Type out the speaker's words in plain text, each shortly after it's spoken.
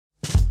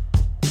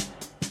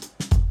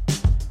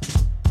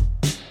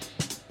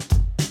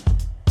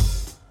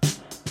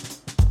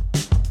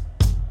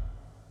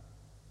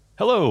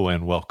Hello,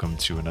 and welcome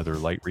to another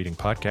Light Reading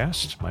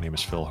podcast. My name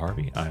is Phil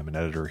Harvey. I am an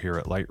editor here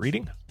at Light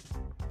Reading.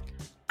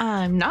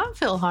 I'm not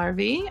Phil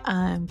Harvey.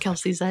 I'm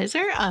Kelsey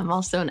Zeiser. I'm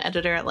also an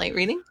editor at Light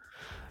Reading.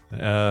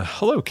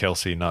 Hello,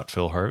 Kelsey, not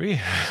Phil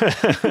Harvey.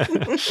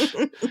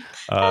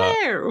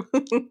 Hello.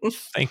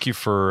 Thank you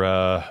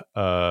for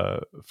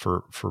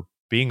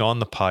being on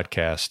the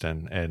podcast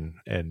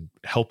and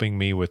helping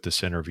me with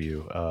this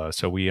interview.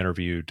 So we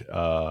interviewed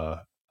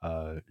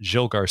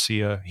Gilles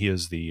Garcia. He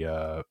is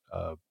the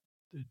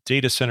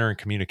Data Center and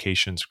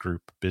Communications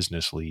Group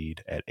business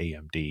lead at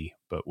AMD.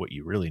 But what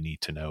you really need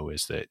to know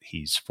is that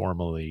he's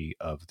formerly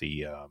over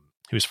the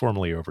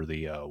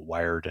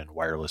wired and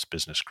wireless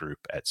business group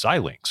at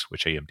Xilinx,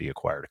 which AMD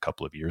acquired a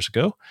couple of years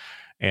ago.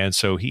 And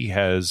so he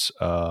has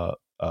a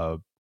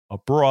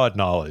broad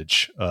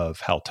knowledge of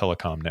how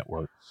telecom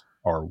networks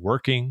are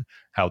working,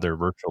 how they're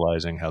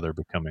virtualizing, how they're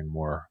becoming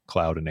more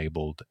cloud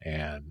enabled,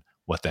 and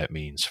what that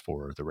means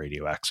for the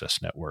radio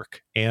access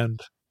network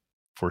and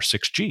for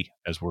 6G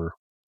as we're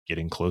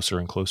getting closer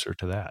and closer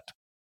to that.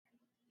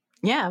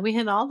 Yeah, we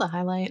hit all the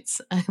highlights.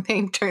 I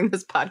think during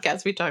this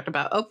podcast, we talked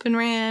about Open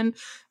RAN,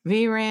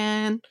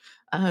 vRAN,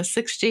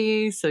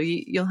 6G. So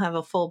you'll have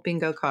a full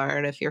bingo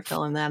card if you're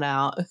filling that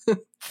out.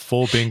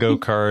 Full bingo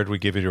card. We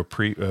give you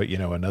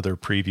another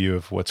preview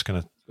of what's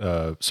going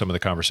to some of the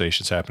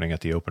conversations happening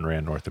at the Open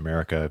RAN North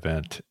America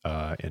event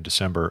in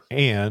December,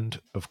 and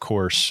of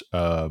course,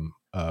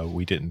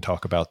 we didn't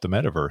talk about the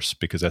metaverse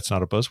because that's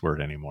not a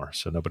buzzword anymore,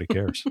 so nobody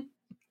cares.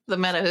 The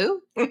meta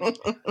who?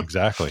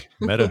 Exactly.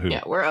 Meta who.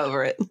 Yeah, we're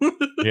over it.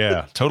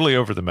 Yeah, totally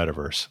over the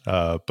metaverse.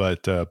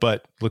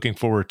 But looking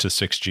forward to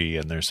 6G,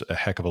 and there's a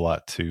heck of a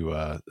lot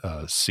to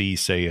see,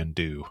 say, and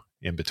do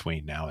in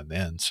between now and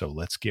then. So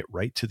let's get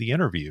right to the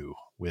interview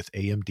with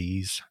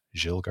AMD's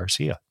Gilles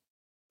Garcia.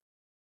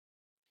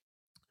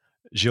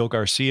 Gilles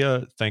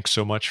Garcia, thanks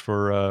so much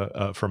from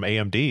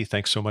AMD.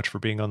 Thanks so much for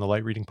being on the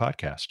Light Reading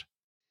podcast.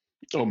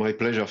 Oh, my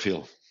pleasure,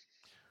 Phil.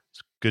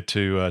 It's good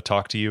to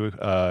talk to you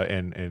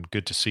and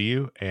good to see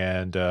you.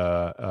 And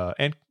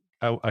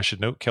I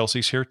should note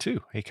Kelsey's here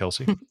too. Hey,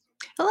 Kelsey.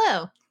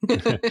 Hello.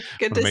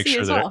 Good to see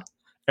you as well.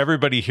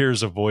 Everybody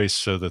hears a voice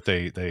so that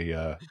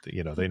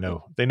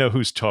they know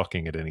who's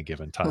talking at any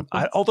given time.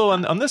 Although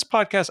on this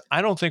podcast,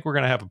 I don't think we're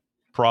going to have a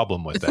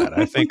problem with that.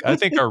 I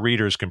think our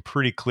readers can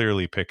pretty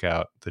clearly pick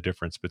out the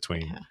difference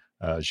between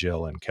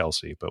Gilles and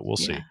Kelsey, but we'll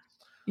see.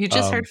 You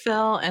just heard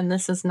Phil, and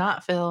this is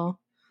not Phil.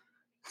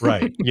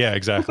 Right. Yeah,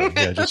 exactly.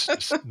 Yeah,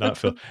 just not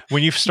Phil.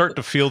 When you start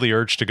to feel the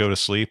urge to go to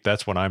sleep,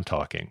 that's when I'm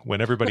talking. When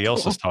everybody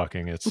else is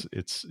talking,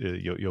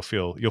 you'll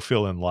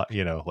feel in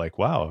like,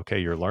 wow, okay,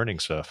 you're learning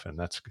stuff, and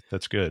that's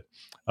good.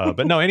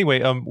 But no,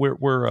 anyway,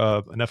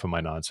 we're enough of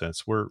my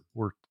nonsense. We're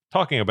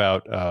talking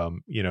about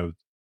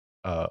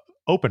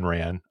Open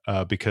RAN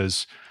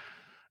because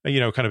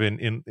kind of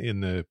in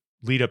the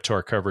lead up to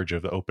our coverage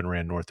of the Open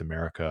RAN North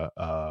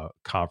America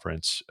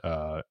conference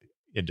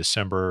in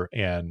December,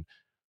 and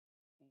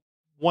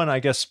one, I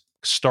guess,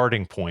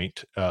 starting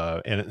point,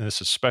 and this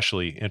is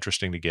especially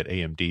interesting to get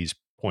AMD's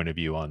point of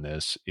view on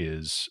this,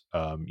 is,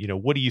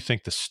 what do you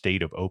think the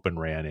state of Open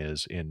RAN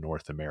is in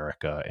North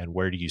America, and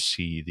where do you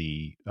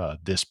see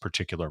this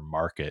particular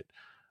market?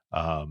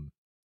 Where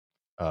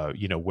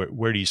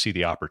do you see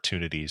the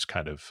opportunities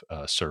kind of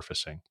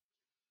surfacing?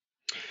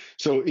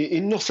 So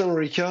in North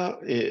America,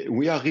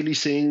 we are really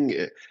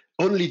seeing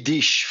only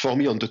Dish, for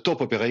me, on the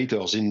top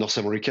operators in North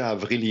America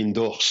have really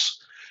endorsed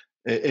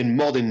and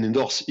more than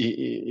endorsed,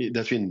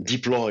 that's been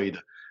deployed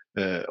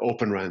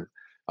Open RAN.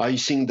 I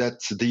think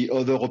that the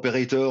other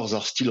operators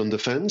are still on the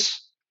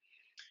fence.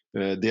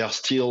 They are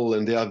still,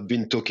 and they have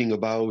been talking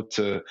about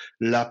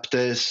lab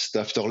test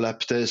after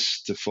lab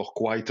test for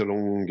quite a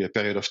long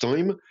period of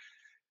time.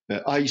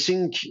 I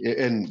think,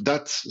 and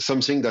that's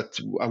something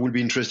that I will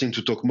be interesting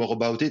to talk more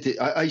about it.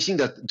 I think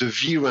that the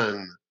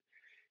vRAN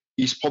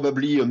is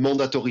probably a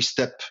mandatory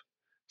step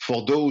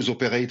for those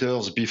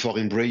operators before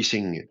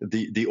embracing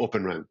the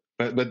Open RAN.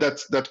 But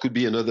that could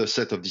be another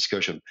set of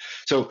discussion.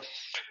 So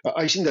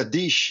I think that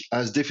Dish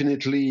has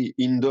definitely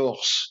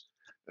endorsed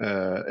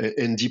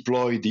and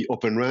deployed the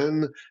Open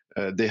RAN.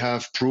 They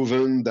have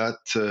proven that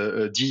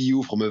a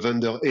DU from a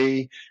vendor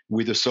A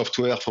with a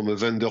software from a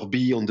vendor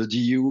B on the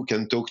DU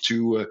can talk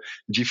to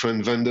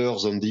different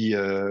vendors on the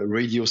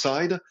radio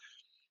side.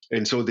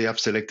 And so they have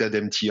selected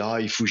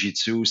MTI,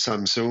 Fujitsu,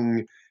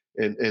 Samsung,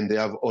 and they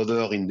have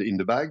other in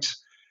the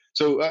bags.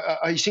 So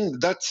I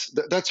think that's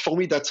for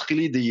me, that's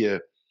really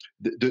the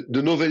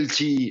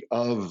novelty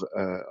of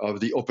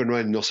the Open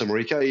RAN in North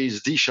America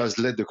is Dish has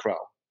led the crowd.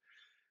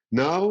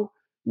 Now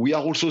we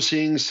are also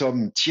seeing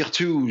some tier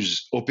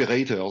 2s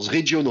operators,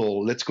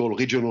 let's call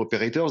regional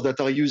operators that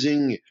are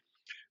using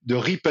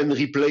the rip and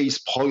replace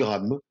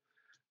program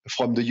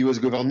from the US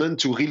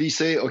government to really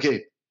say,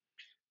 okay,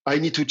 I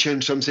need to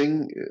change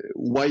something.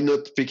 Why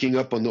not picking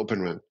up on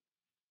Open RAN?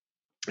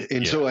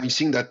 And so I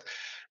think that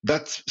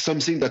that's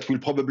something that we'll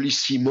probably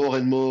see more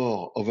and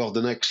more over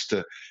the next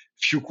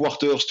few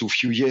quarters to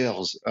few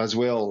years as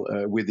well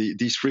with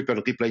this rip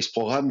and replace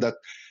program that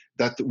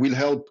that will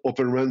help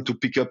Open RAN to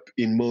pick up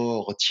in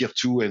more tier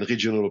 2 and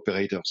regional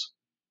operators.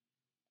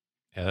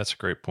 Yeah, that's a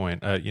great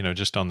point.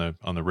 Just on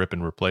the rip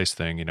and replace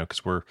thing,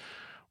 because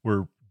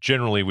we're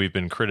generally we've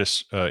been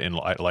in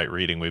light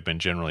reading. We've been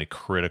generally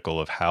critical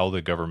of how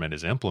the government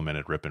has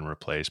implemented rip and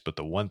replace. But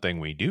the one thing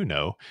we do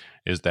know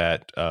is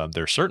that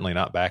they're certainly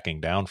not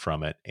backing down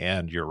from it.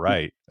 And you're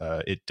right,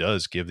 it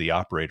does give the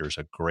operators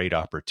a great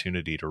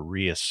opportunity to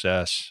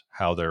reassess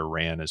how their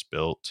RAN is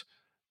built,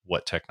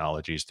 what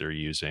technologies they're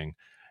using,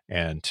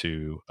 and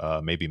to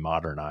maybe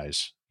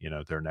modernize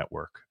their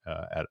network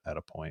at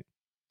a point.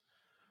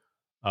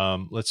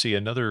 Let's see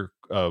another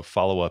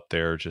follow up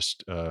there.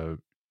 Just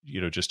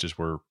as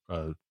we're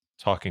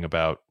talking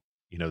about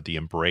the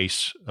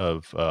embrace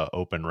of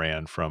Open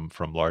RAN from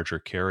larger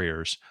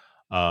carriers.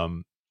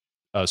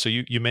 So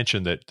you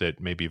mentioned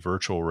that maybe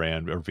virtual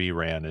RAN or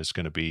vRAN is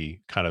going to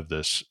be kind of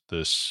this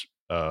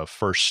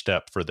first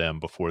step for them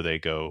before they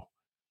go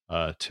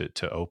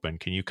to open.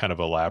 Can you kind of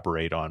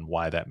elaborate on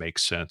why that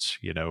makes sense?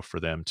 For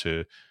them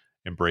to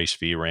embrace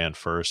vRAN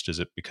first. Is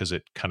it because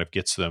it kind of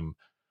gets them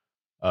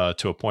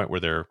to a point where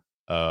they're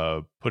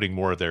putting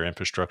more of their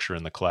infrastructure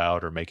in the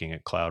cloud or making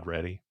it cloud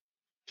ready?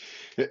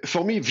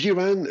 For me,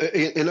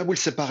 vRAN, and I will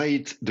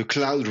separate the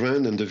cloud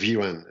RAN and the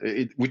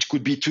vRAN, which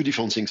could be two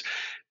different things.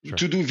 Sure.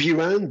 To do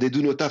vRAN, they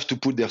do not have to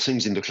put their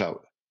things in the cloud.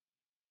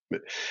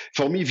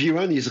 For me,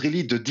 vRAN is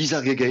really the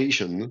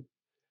disaggregation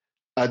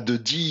at the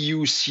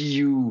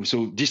DU-CU,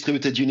 so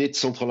distributed unit,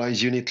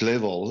 centralized unit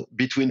level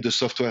between the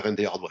software and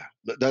the hardware.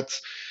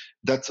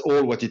 That's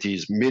all what it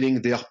is,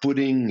 meaning they are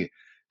putting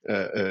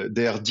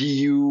their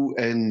DU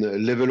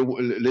and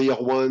layer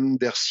 1,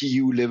 their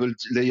CU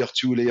layer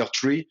 2, layer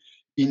 3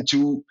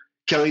 into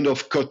kind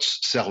of COTS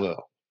server.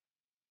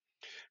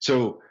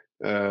 So,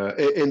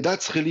 and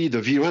that's really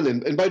the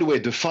vRAN. And by the way,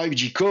 the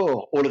 5G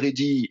core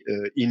already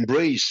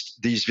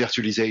embraced this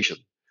virtualization.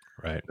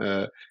 Right.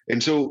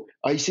 And so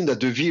I think that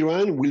the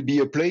vRAN will be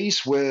a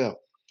place where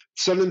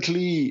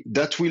suddenly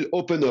that will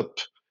open up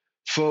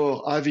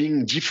for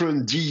having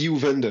different DU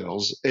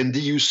vendors and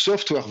DU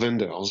software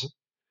vendors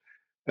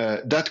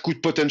that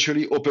could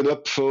potentially open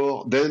up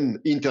for then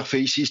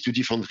interfaces to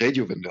different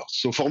radio vendors.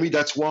 So for me,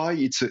 that's why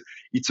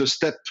it's a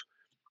step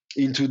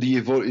into the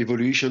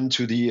evolution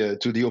to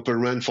the Open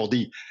RAN for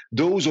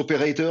those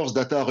operators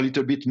that are a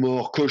little bit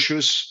more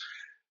cautious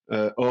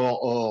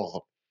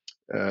or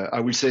I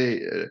will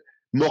say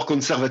more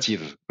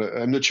conservative.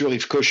 I'm not sure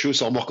if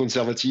cautious or more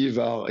conservative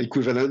are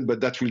equivalent,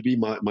 but that will be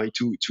my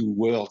two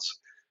words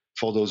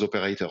for those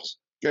operators.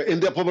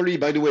 And they're probably,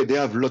 by the way, they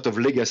have a lot of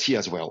legacy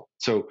as well.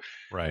 So,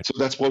 right. So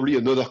that's probably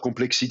another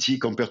complexity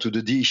compared to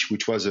the dish,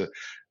 which was a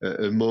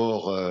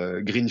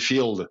more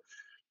greenfield.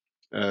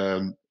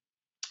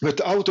 But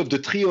out of the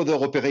three other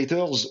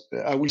operators,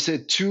 I will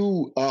say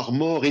two are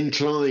more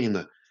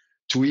inclined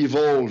to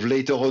evolve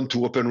later on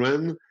to Open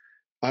RAN.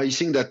 I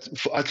think that,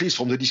 at least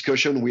from the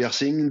discussion we are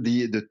seeing,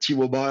 the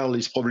T-Mobile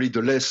is probably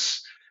the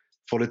less,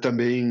 for the time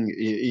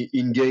being,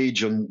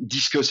 engaged on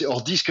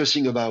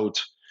discussing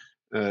about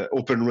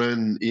Open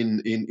RAN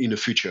in the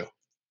future.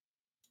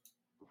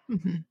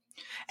 Mm-hmm.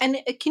 And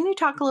can you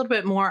talk a little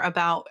bit more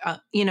about,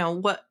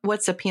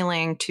 what's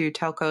appealing to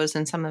telcos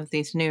and some of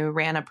these new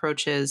RAN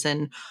approaches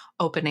and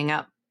opening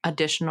up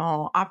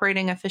additional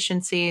operating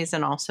efficiencies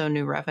and also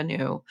new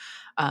revenue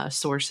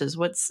sources?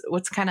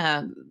 What's kind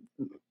of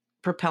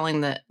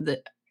propelling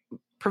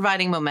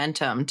providing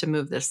momentum to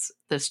move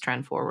this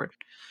trend forward?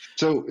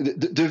 So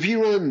the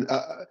vRAN,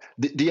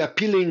 the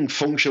appealing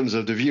functions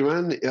of the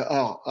vRAN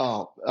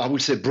are, I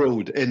would say,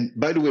 broad, and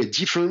by the way,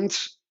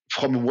 different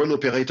from one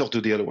operator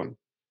to the other one.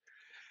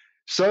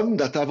 Some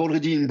that have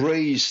already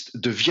embraced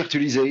the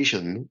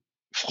virtualization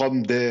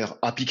from their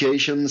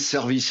application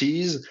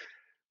services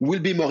will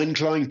be more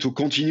inclined to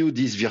continue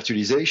this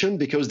virtualization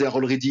because they have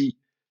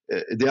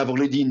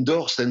already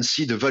endorsed and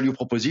see the value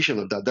proposition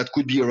of that. That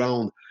could be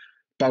around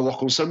power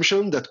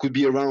consumption, that could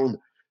be around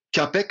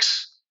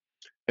CapEx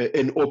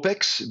and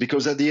OpEx,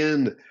 because at the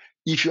end,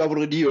 if you have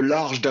already a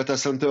large data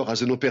center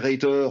as an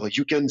operator,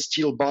 you can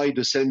still buy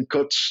the same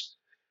COTS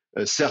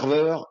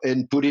server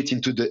and put it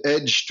into the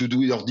edge to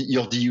do your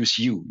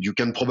DUCU. You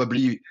can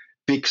probably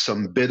pick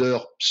some better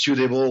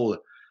suitable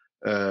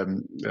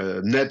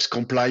net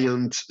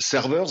compliant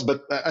servers,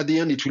 but at the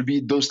end, it will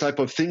be those type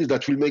of things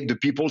that will make the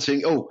people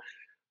saying, oh,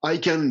 I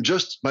can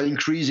just by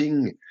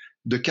increasing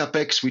the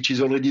CapEx, which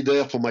is already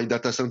there for my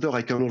data center,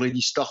 I can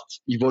already start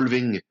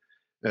evolving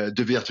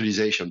the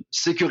virtualization.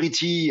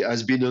 Security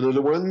has been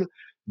another one.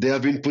 They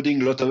have been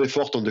putting a lot of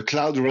effort on the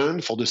cloud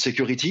RAN for the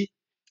security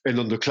and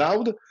on the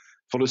cloud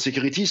for the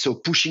security. So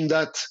pushing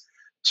that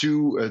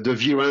to the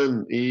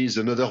vRAN is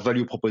another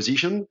value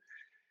proposition.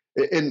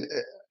 And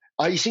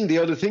I think the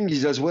other thing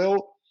is as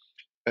well,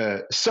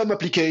 some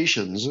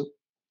applications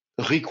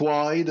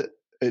required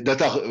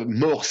that are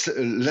more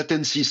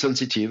latency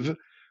sensitive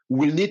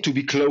will need to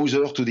be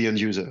closer to the end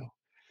user.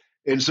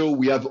 And so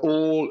we have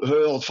all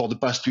heard for the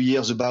past 2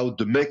 years about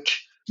the MEC,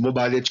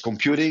 mobile edge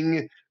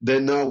computing.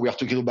 Then now we are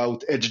talking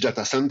about edge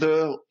data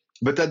center.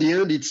 But at the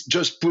end, it's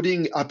just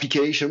putting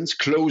applications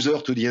closer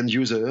to the end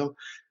user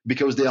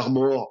because they are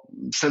more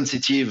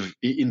sensitive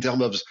in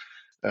terms of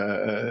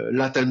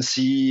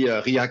latency,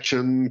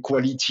 reaction,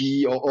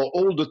 quality, or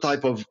all the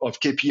type of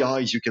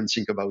KPIs you can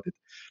think about it.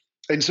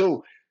 And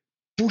so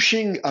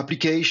pushing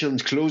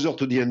applications closer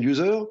to the end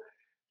user,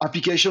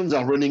 applications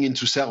are running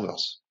into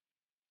servers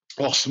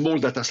or small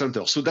data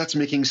centers. So that's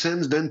making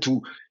sense then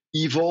to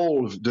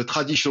evolve the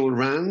traditional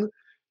RAN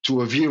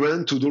to a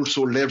vRAN to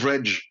also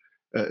leverage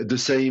the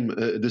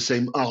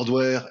same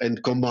hardware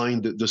and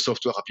combine the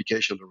software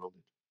application around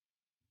it.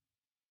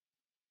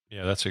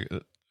 Yeah,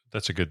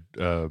 that's a good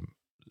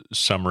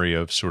summary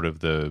of sort of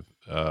the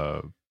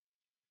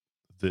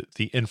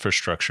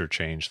infrastructure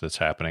change that's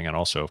happening, and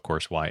also, of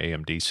course, why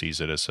AMD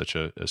sees it as such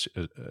as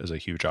a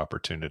huge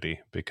opportunity,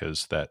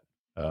 because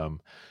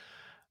um,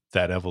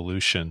 that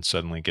evolution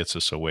suddenly gets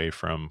us away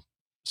from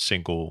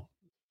single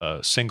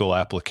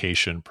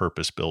application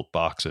purpose built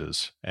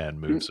boxes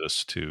and moves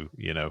us to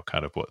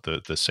kind of what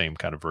the same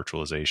kind of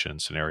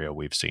virtualization scenario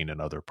we've seen in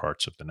other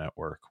parts of the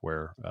network,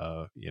 where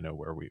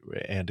where we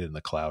and in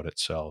the cloud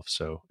itself.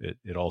 So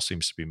it all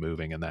seems to be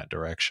moving in that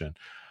direction.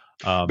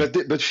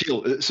 But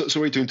Phil,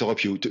 sorry to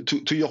interrupt you.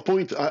 To your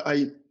point,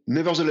 I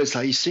nevertheless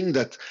I think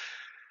that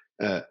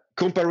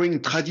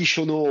comparing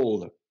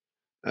traditional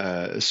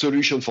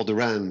solution for the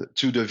RAN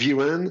to the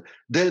vRAN,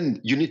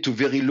 then you need to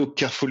very look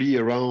carefully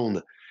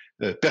around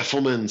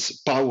performance,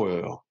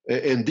 power,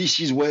 and this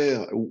is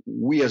where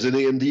we as an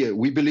AMD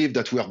we believe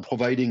that we are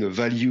providing a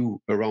value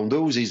around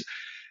those. Is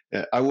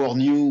our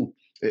new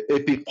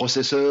EPIC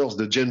processors,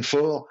 the Gen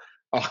 4,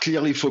 are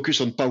clearly focused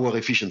on power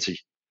efficiency.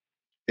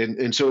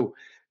 And so,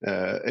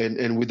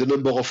 and with the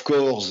number of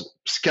cores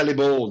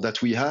scalable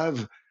that we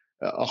have,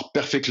 are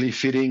perfectly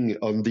fitting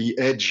on the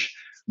edge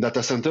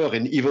data center.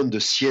 And even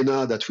the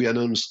Sienna that we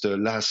announced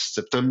last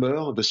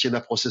September, the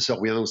Sienna processor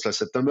we announced last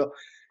September,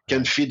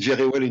 can fit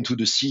very well into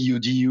the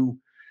CUDU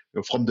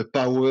from the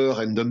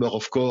power and number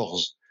of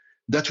cores.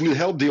 That will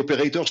help the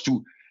operators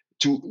to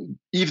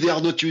if they are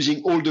not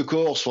using all the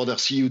cores for their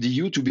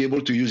CUDU, to be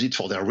able to use it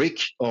for their RIC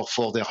or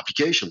for their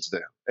applications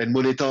there and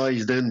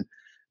monetize then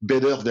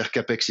better their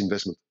capex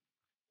investment.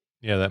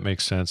 Yeah, that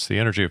makes sense. The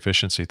energy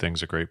efficiency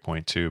thing's a great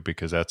point too,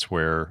 because that's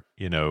where,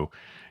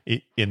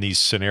 in these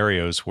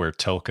scenarios where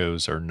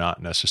telcos are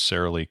not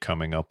necessarily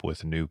coming up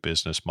with new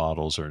business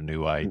models or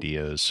new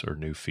ideas or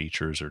new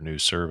features or new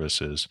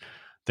services,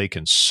 they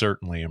can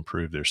certainly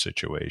improve their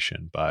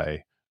situation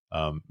by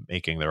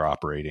making their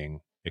operating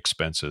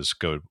expenses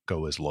go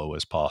as low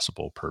as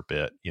possible per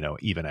bit,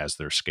 even as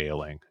they're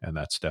scaling. And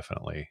that's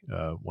definitely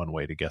one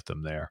way to get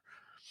them there.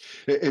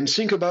 And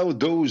think about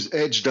those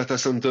edge data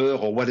center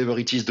or whatever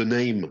it is the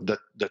name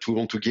that we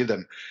want to give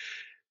them.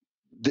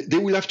 They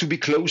will have to be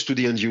close to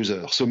the end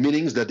user. So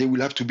meaning that they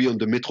will have to be on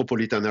the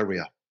metropolitan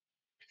area.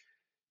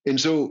 And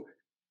so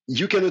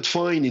you cannot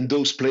find in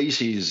those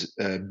places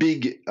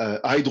big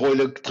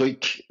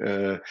hydroelectric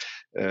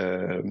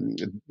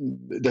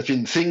that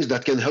mean things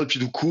that can help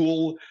you to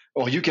cool,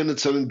 or you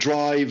cannot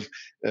drive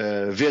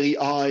very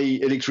high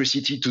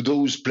electricity to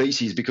those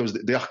places because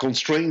they are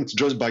constrained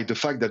just by the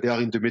fact that they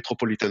are in the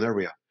metropolitan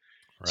area.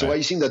 Right. So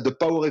I think that the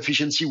power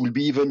efficiency will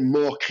be even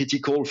more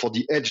critical for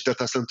the edge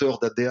data center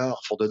than they are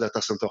for the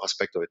data center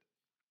aspect of it.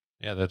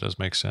 Yeah, that does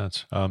make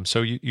sense.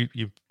 So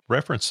you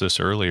referenced this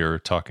earlier,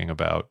 talking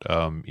about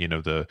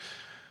the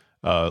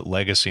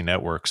legacy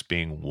networks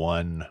being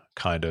one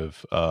kind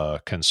of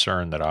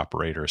concern that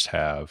operators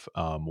have.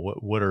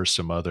 What are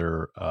some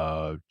other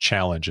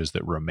challenges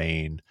that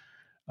remain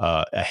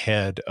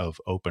ahead of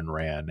Open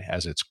RAN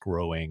as it's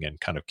growing and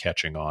kind of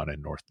catching on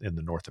in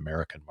the North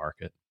American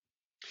market?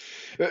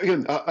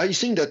 Again, I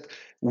think that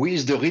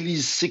with the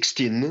release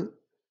 16,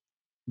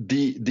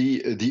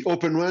 the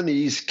Open RAN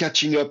is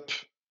catching up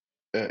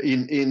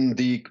in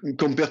the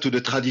compared to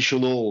the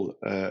traditional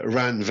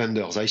RAN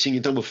vendors. I think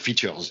in terms of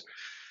features,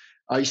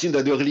 I think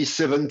that the release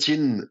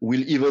 17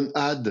 will even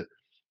add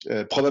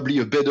probably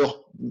a better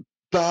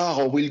par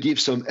or will give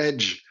some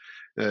edge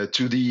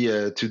to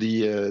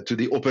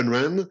the Open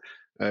RAN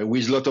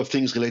with a lot of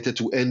things related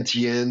to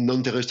NTN,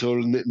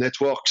 non-terrestrial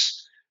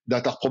networks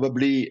that are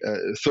probably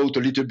thought a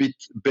little bit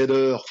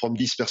better from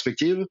this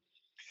perspective.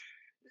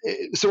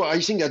 So I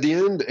think at the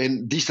end,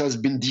 and this has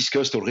been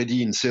discussed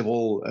already in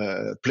several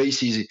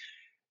places,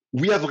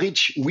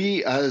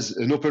 we as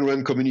an Open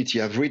RAN community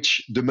have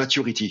reached the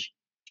maturity.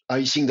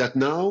 I think that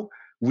now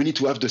we need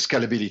to have the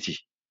scalability,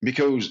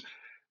 because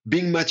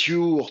being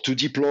mature to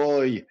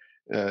deploy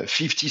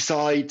 50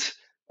 sites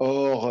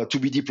or to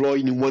be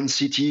deployed in one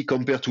city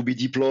compared to be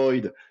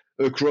deployed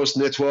across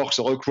networks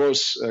or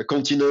across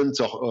continents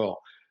or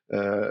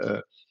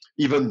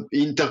even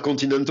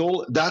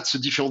intercontinental, that's a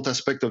different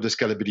aspect of the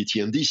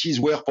scalability. And this is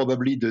where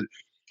probably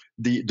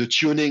the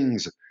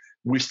tunings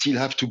will still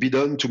have to be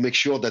done to make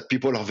sure that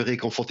people are very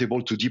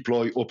comfortable to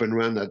deploy Open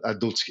RAN at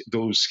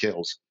those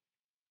scales.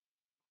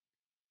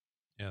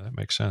 Yeah, that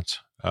makes sense.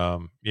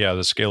 Yeah,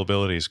 the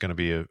scalability is going to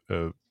be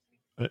an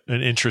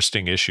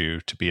interesting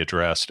issue to be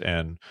addressed,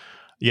 and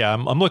Yeah,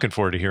 I'm looking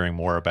forward to hearing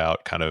more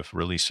about kind of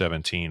release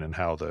 17 and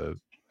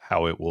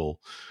how it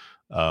will,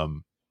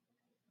 um,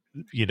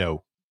 you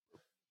know,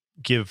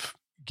 give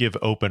give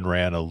Open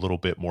RAN a little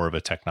bit more of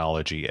a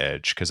technology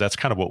edge, because that's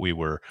kind of what we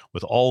were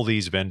with all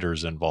these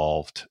vendors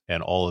involved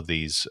and all of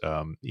these,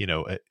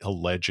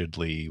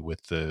 allegedly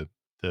with the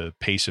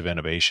pace of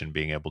innovation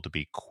being able to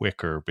be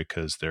quicker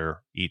because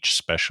they're each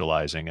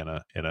specializing in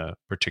a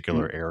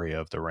particular Mm. area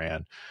of the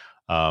RAN.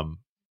 Um,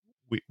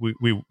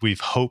 we've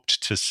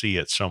hoped to see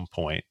at some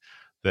point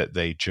that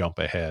they jump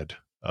ahead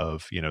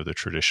of the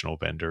traditional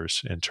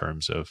vendors in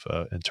terms of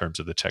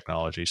the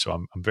technology. So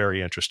I'm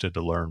very interested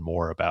to learn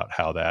more about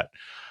how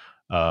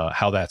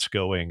that's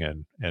going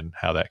and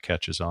how that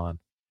catches on.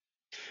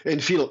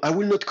 And Phil, I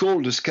will not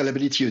call the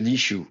scalability an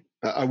issue.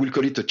 I will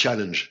call it a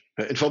challenge.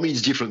 And for me,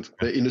 it's different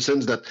in the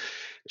sense that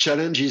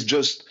challenge is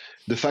just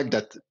the fact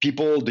that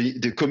people,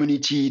 the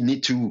community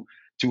need to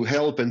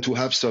help and to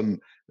have some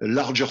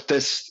larger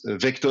test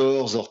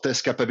vectors or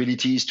test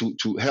capabilities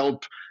to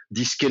help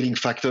this scaling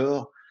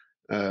factor.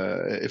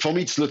 For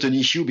me, it's not an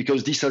issue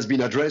because this has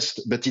been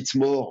addressed, but it's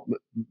more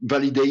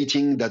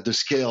validating that the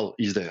scale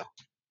is there.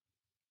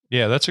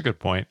 Yeah, that's a good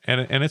point,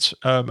 and it's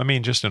I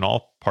mean, just in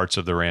all parts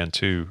of the RAN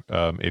too.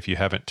 If you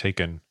haven't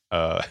taken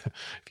if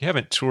you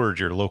haven't toured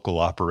your local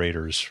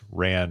operators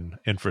RAN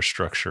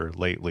infrastructure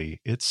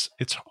lately, it's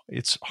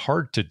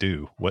hard to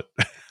do what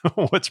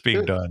what's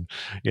being Yeah. done.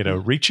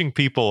 Mm. Reaching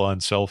people on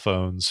cell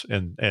phones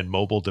and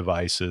mobile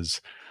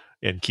devices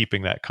and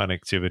keeping that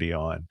connectivity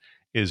on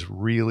is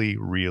really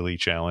really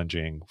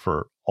challenging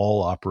for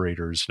all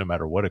operators, no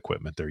matter what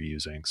equipment they're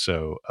using.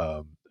 So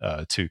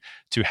to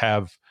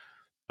have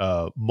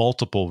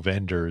multiple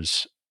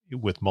vendors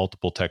with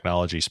multiple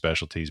technology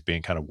specialties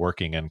being kind of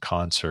working in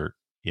concert,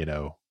 in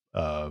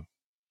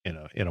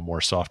a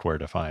more software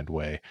defined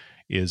way,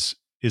 is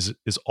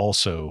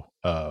also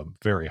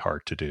very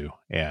hard to do,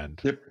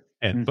 Yep.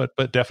 and Mm.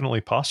 but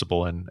definitely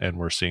possible, and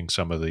we're seeing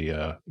some of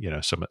the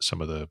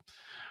some of the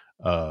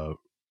uh,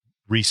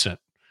 recent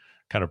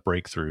kind of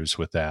breakthroughs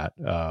with that.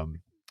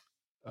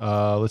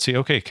 Let's see.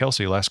 Okay,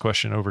 Kelsey, last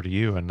question over to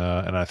you, and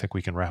I think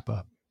we can wrap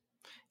up.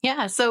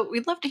 Yeah, so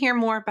we'd love to hear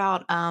more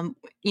about,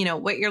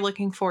 what you're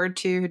looking forward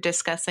to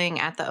discussing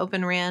at the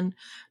Open RAN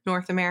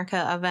North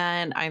America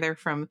event, either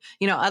from,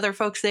 other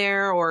folks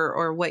there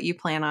or what you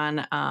plan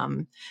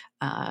on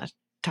uh,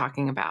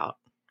 talking about.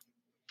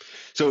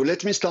 So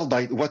let me start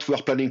by what we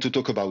are planning to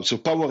talk about. So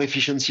power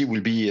efficiency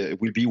will be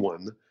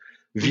one.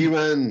 Mhm.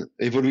 vRAN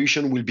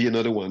evolution will be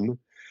another one.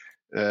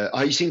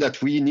 I think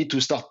that we need to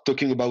start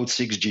talking about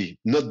 6G,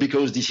 not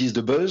because this is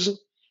the buzz,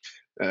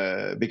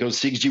 because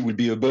 6G will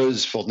be a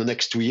buzz for the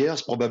next 2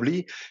 years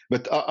probably.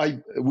 But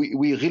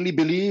we really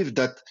believe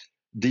that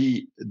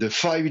the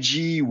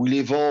 5G will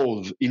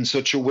evolve in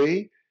such a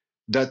way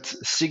that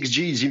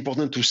 6G is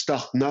important to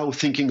start now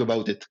thinking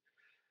about it.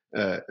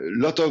 A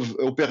lot of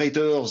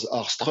operators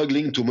are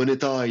struggling to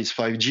monetize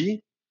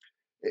 5G.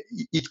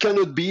 It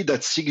cannot be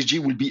that 6G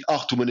will be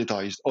hard to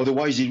monetize.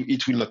 Otherwise,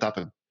 it will not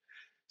happen.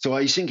 So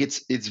I think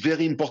it's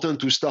very important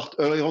to start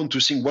early on to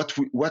think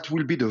what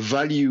will be the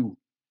value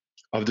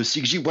of the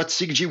 6G, what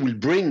 6G will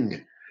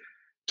bring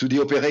to the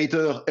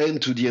operator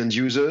and to the end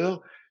user,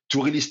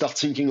 to really start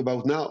thinking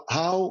about now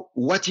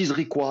what is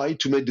required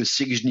to make the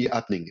 6G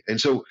happening.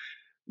 And so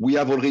we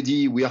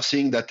are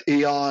seeing that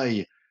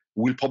AI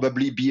will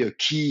probably be a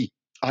key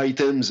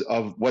items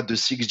of what the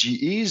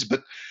 6G is.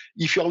 But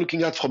if you're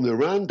looking at from the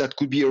RAN, that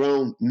could be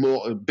around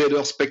more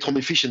better spectrum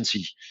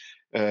efficiency,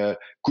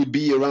 could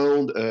be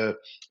around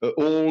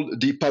all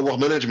the power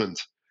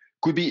management.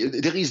 Could be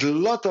there is a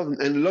lot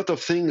of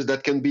things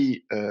that can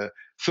be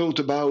thought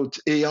about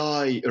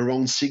AI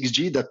around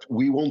 6G that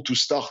we want to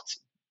start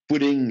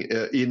putting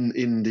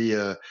in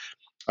the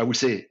I would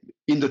say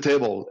in the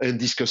table and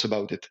discuss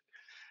about it.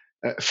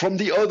 From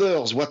the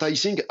others, what I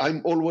think,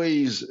 I'm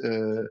always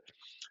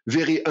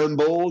very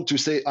humble to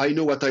say I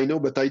know what I know,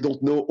 but I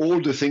don't know all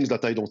the things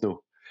that I don't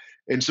know.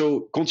 And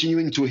so,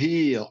 continuing to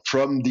hear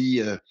from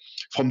the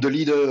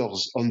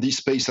leaders on this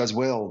space as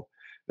well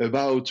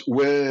about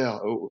where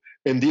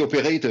and the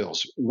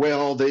operators, where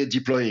are they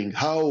deploying,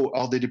 how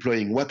are they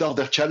deploying, what are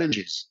their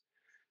challenges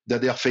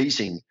that they are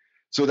facing,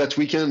 so that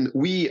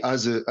we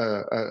as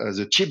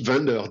a chip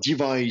vendor,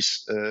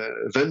 device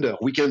vendor,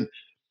 we can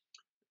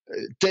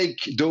take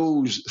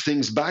those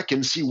things back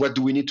and see what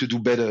do we need to do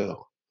better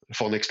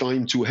for next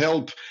time to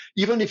help,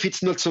 even if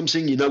it's not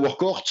something in our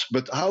court,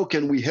 but how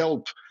can we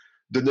help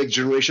the next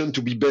generation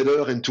to be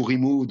better and to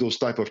remove those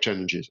type of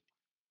challenges.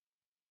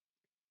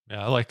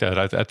 Yeah, I like that.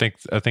 I think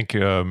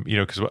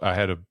because I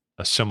had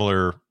a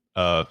similar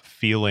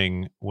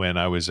feeling when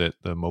I was at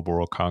the Mobile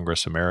World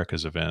Congress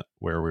Americas event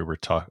where we were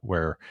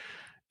where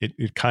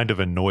it kind of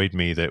annoyed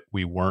me that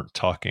we weren't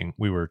talking.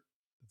 We were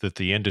that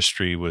the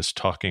industry was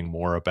talking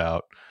more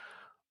about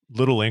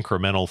little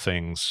incremental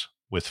things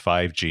with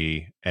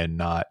 5G and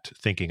not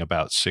thinking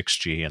about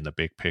 6G and the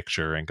big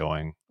picture and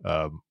going,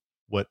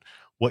 what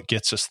what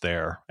gets us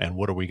there and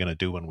what are we going to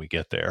do when we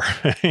get there?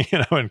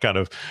 And kind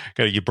of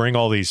you bring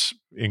all these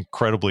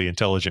incredibly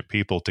intelligent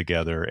people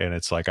together, and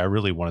it's like I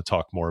really want to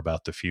talk more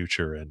about the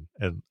future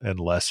and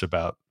less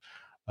about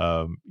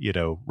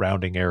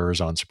rounding errors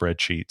on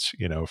spreadsheets,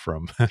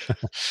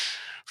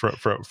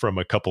 from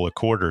a couple of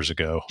quarters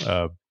ago.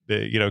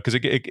 Because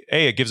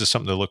it gives us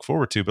something to look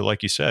forward to, but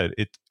like you said,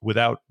 it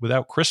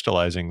without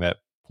crystallizing that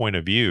point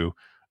of view,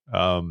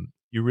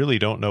 you really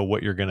don't know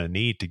what you're going to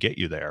need to get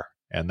you there.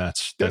 And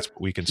that's what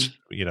we can,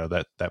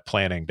 that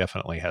planning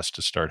definitely has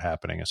to start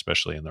happening,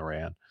 especially in the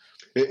RAN.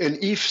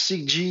 And if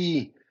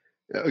 6G,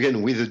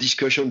 again, with the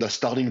discussion that's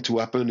starting to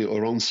happen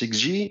around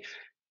 6G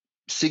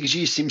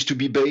seems to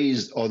be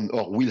based on,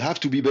 or will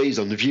have to be based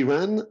on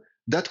vRAN.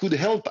 That could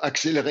help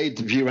accelerate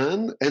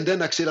vRAN and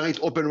then accelerate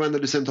Open RAN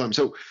at the same time.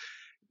 So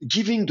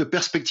giving the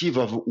perspective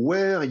of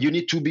where you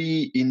need to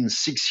be in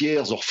 6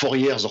 years or 4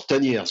 years or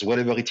 10 years,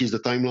 whatever it is, the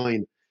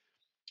timeline,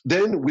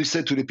 then we'll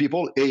say to the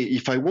people, hey,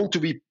 if I want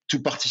to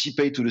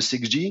participate to the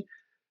 6G,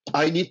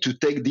 I need to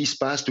take this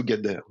path to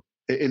get there.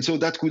 And so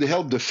that could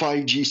help the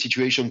 5G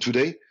situation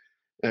today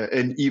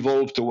and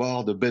evolve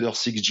toward a better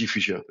 6G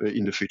future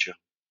in the future.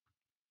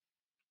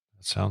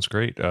 That sounds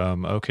great.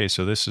 Okay,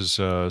 so this is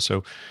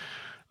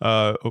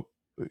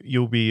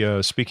you'll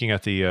be speaking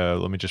at the,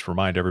 let me just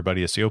remind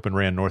everybody, it's the Open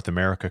RAN North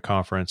America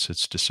Conference.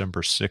 It's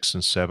December 6th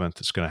and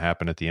 7th. It's going to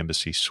happen at the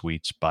Embassy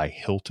Suites by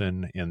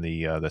Hilton in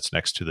the, that's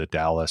next to the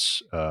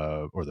Dallas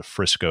or the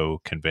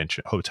Frisco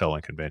Hotel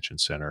and Convention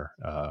Center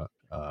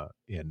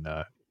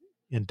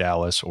in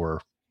Dallas,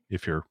 or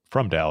if you're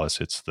from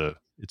Dallas, it's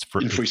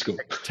in Frisco.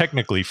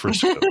 Technically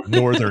Frisco,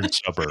 northern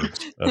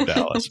suburbs of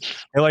Dallas.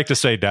 I like to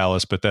say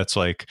Dallas, but that's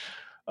like,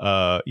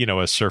 a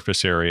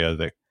surface area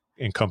that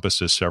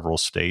encompasses several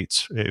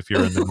states if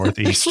you're in the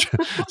Northeast.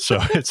 So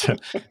it's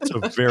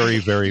a very,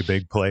 very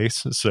big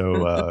place.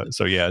 So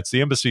yeah, it's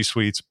the Embassy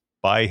Suites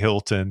by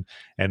Hilton,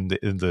 and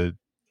the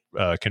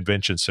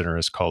convention center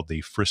is called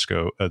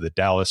the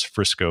Dallas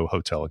Frisco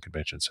Hotel and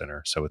Convention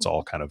Center. So it's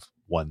all kind of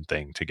one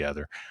thing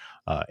together.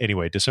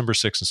 Anyway, December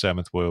 6th and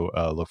 7th, we'll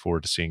look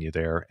forward to seeing you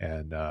there.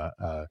 And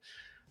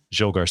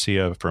Gilles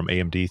Garcia from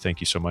AMD, thank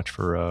you so much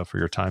for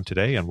your time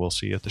today, and we'll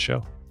see you at the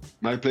show.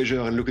 My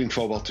pleasure, and looking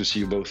forward to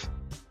see you both.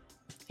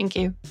 Thank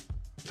you.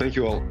 Thank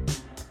you all.